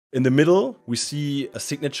In the middle, we see a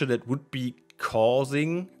signature that would be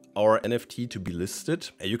causing our NFT to be listed.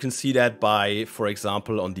 You can see that by, for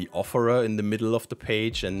example, on the offerer in the middle of the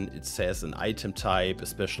page, and it says an item type, a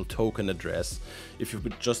special token address. If you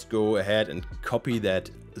would just go ahead and copy that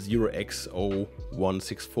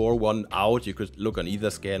 0x01641 out, you could look on either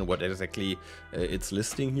scan what exactly it's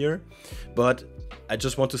listing here. But I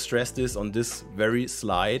just want to stress this on this very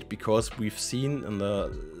slide, because we've seen in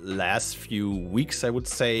the last few weeks, I would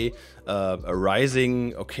say, a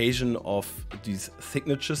rising occasion of these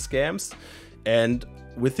signature scams. And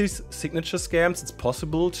with these signature scams, it's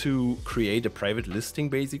possible to create a private listing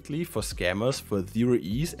basically for scammers for 0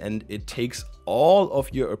 ETH, and it takes all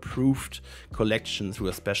of your approved collections through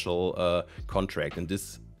a special contract. In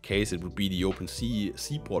this case, it would be the OpenSea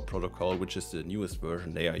Seaport protocol, which is the newest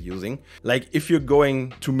version they are using. Like if you're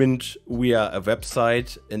going to mint via a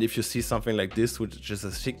website, and if you see something like this, which is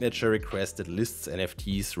a signature request that lists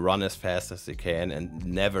NFTs, run as fast as you can and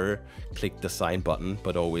never click the sign button,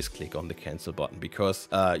 but always click on the cancel button, because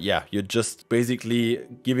yeah, you're just basically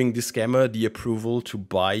giving the scammer the approval to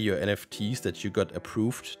buy your NFTs that you got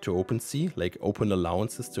approved to OpenSea, like open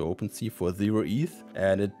allowances to OpenSea for 0 ETH.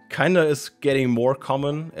 And it kind of is getting more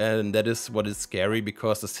common. And that is what is scary,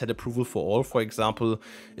 because the set approval for all, for example,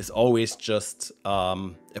 is always just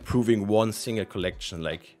approving one single collection.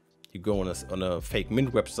 Like you go on a fake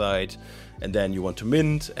mint website, and then you want to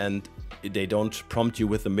mint, and they don't prompt you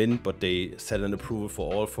with the mint, but they set an approval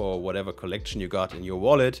for all for whatever collection you got in your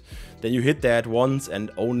wallet. Then you hit that once,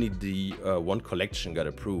 and only the one collection got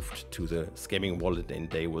approved to the scamming wallet, and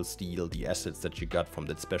they will steal the assets that you got from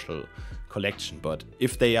that special collection. But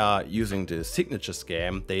if they are using the signature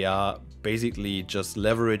scam, they are basically just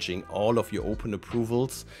leveraging all of your open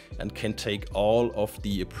approvals and can take all of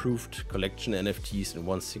the approved collection NFTs in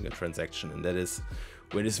one single transaction. And that is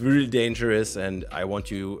when it's really dangerous, and I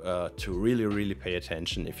want you to really pay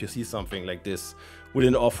attention. If you see something like this with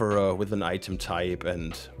an offer, with an item type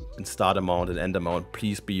and start amount and end amount,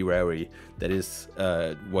 please be wary. That is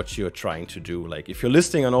what you're trying to do. Like if you're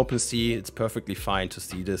listing on OpenSea, it's perfectly fine to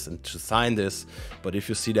see this and to sign this. But if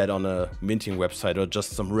you see that on a minting website or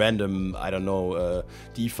just some random, I don't know,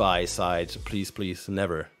 DeFi site, please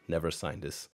never sign this.